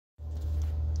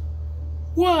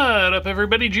What up,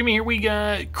 everybody? Jimmy here. We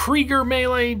got Krieger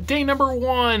Melee day number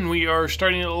 1. We are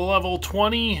starting at level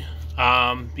 20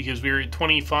 because we were at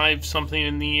 25 something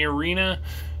in the arena.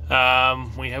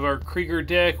 We have our Krieger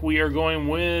deck. We are going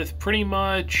with pretty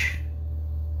much...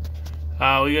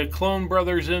 we got Clone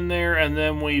Brothers in there, and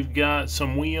then we've got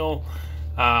some wheel.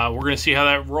 We're going to see how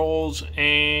that rolls,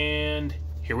 and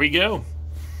here we go.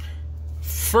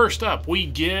 First up, we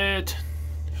get...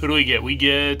 Who do we get? We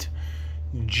get...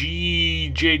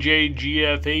 GJJGFH.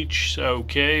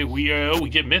 Okay, we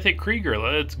get Mythic Krieger.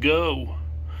 Let's go.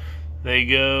 They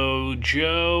go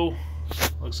Joe.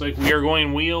 Looks like we are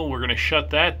going wheel. We're gonna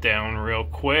shut that down real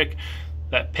quick.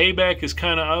 That payback is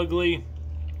kind of ugly.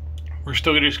 We're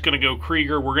still just gonna go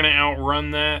Krieger. We're gonna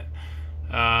outrun that.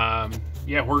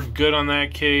 Yeah, we're good on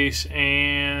that case,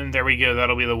 and there we go.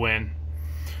 That'll be the win.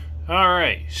 All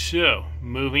right, so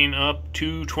moving up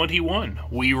to 21,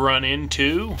 we run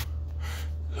into...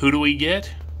 Who do we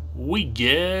get? We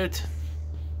get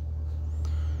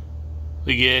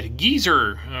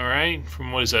Geezer, all right,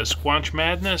 from what is that, Squanch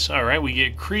Madness? All right, we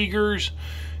get Kriegers,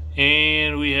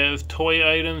 and we have toy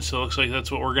items, so it looks like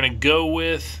that's what we're going to go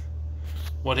with.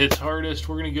 What hits hardest?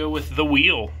 We're going to go with the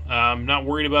wheel. I'm not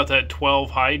worried about that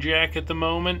 12 hijack at the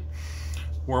moment.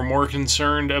 We're more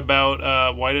concerned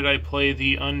about, why did I play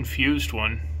the unfused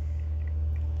one?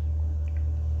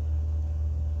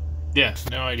 Yeah,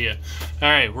 no idea.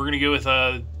 Alright, we're going to go with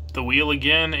the wheel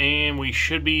again, and we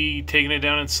should be taking it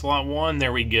down in slot 1.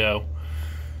 There we go.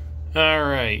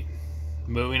 Alright,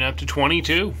 moving up to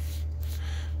 22.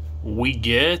 We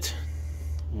get...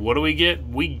 What do we get?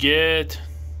 We get...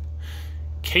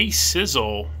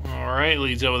 K-Sizzle. Alright,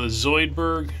 leads out with a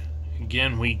Zoidberg.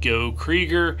 Again, we go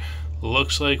Krieger.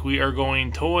 Looks like we are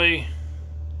going toy.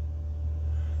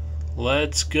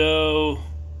 Let's go...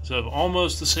 So have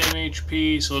almost the same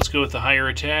HP, so let's go with the higher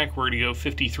attack. We're going to go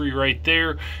 53 right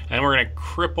there, and we're going to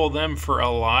cripple them for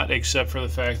a lot, except for the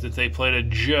fact that they played a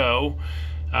Joe.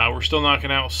 We're still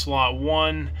knocking out slot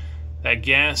 1. That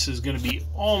gas is going to be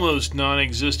almost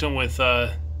non-existent with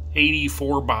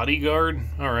 84 bodyguard.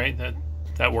 All right,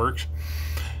 that works.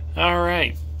 All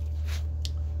right,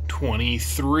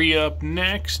 23 up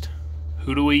next.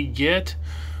 Who do we get?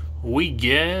 We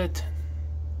get...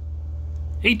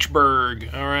 H-Berg.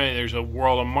 Alright, there's a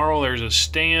World of Marvel. There's a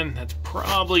Stan. That's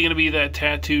probably going to be that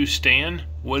tattoo Stan,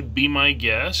 would be my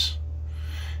guess.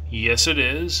 Yes, it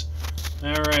is.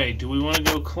 Alright, do we want to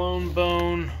go Clone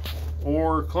Bone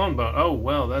or Clone Bone? Oh,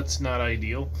 well, that's not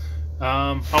ideal.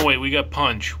 Oh, wait, we got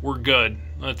Punch. We're good.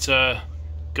 Let's go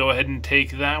ahead and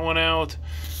take that one out.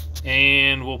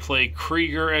 And we'll play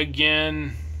Krieger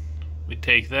again. We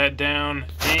take that down,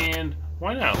 and...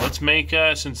 Why not? Let's make,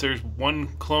 since there's one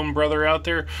Clone Brother out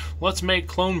there, let's make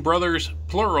Clone Brothers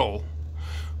plural.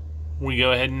 We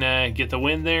go ahead and get the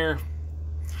win there.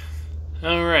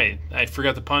 Alright, I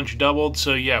forgot the punch doubled,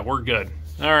 so yeah, we're good.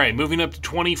 Alright, moving up to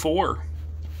 24.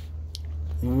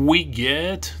 We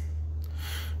get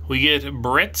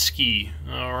Bretsky.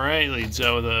 Alright, leads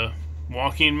out with a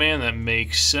Walking Man. That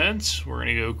makes sense. We're going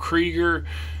to go Krieger.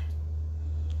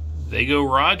 They go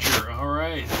Roger. All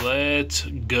right, let's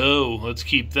go. Let's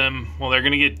keep them. Well, they're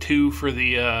going to get 2 for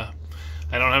the... I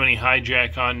don't have any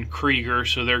hijack on Krieger,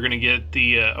 so they're going to get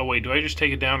the... oh, wait, do I just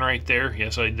take it down right there?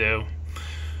 Yes, I do.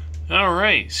 All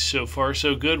right, so far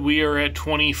so good. We are at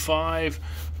 25.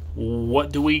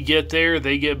 What do we get there?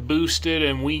 They get boosted,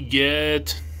 and we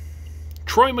get...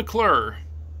 Troy McClure.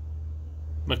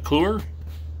 McClure?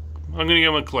 I'm going to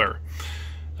go McClure.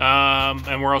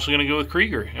 And we're also going to go with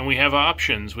Krieger. And we have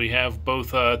options. We have both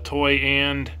toy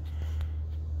and...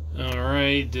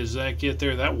 Alright, does that get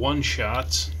there? That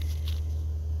one-shots.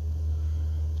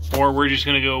 Or we're just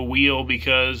going to go wheel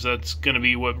because that's going to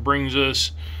be what brings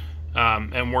us.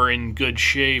 And we're in good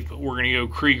shape. We're going to go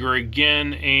Krieger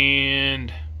again.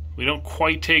 And we don't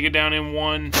quite take it down in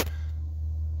one.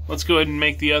 Let's go ahead and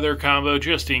make the other combo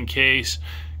just in case.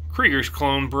 Krieger's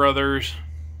Clone Brothers.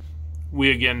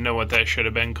 We again know what that should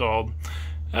have been called.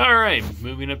 Alright,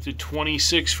 moving up to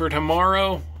 26 for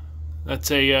tomorrow. That's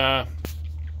a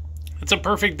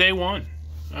perfect day 1.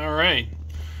 Alright.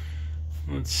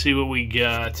 Let's see what we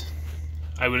got.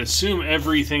 I would assume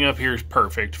everything up here is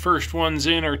perfect. First ones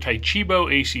in are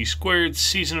Taichibo, AC Squared,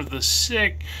 Season of the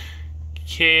Sick,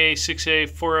 KA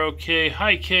 6A 40K,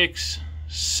 High Kicks,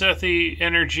 Sethi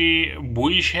Energy,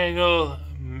 Buishagel,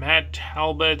 Matt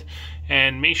Talbot,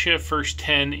 and Misha. First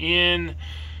 10 in.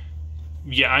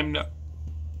 Yeah,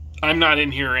 I'm not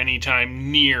in here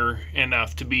anytime near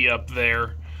enough to be up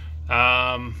there.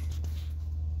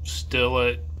 Still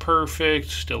at perfect.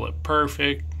 Still at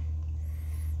perfect.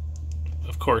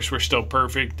 Of course, we're still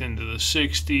perfect into the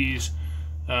 60s.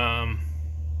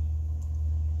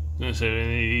 gonna say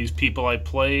any of these people I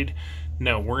played.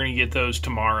 No, we're gonna get those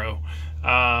tomorrow.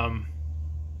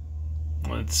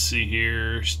 Let's see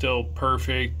here. Still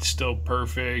perfect. Still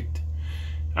perfect.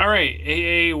 All right,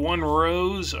 AA1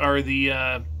 rows are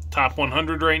the top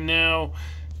 100 right now,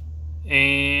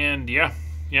 and yeah,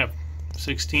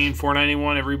 16,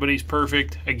 491. Everybody's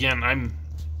perfect. Again, I'm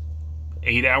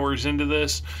 8 hours into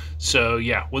this, so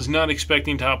yeah, was not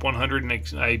expecting top 100, and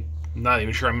I'm not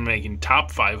even sure I'm making top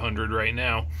 500 right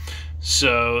now.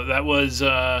 So that was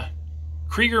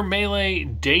Krieger Melee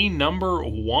day number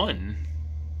 1.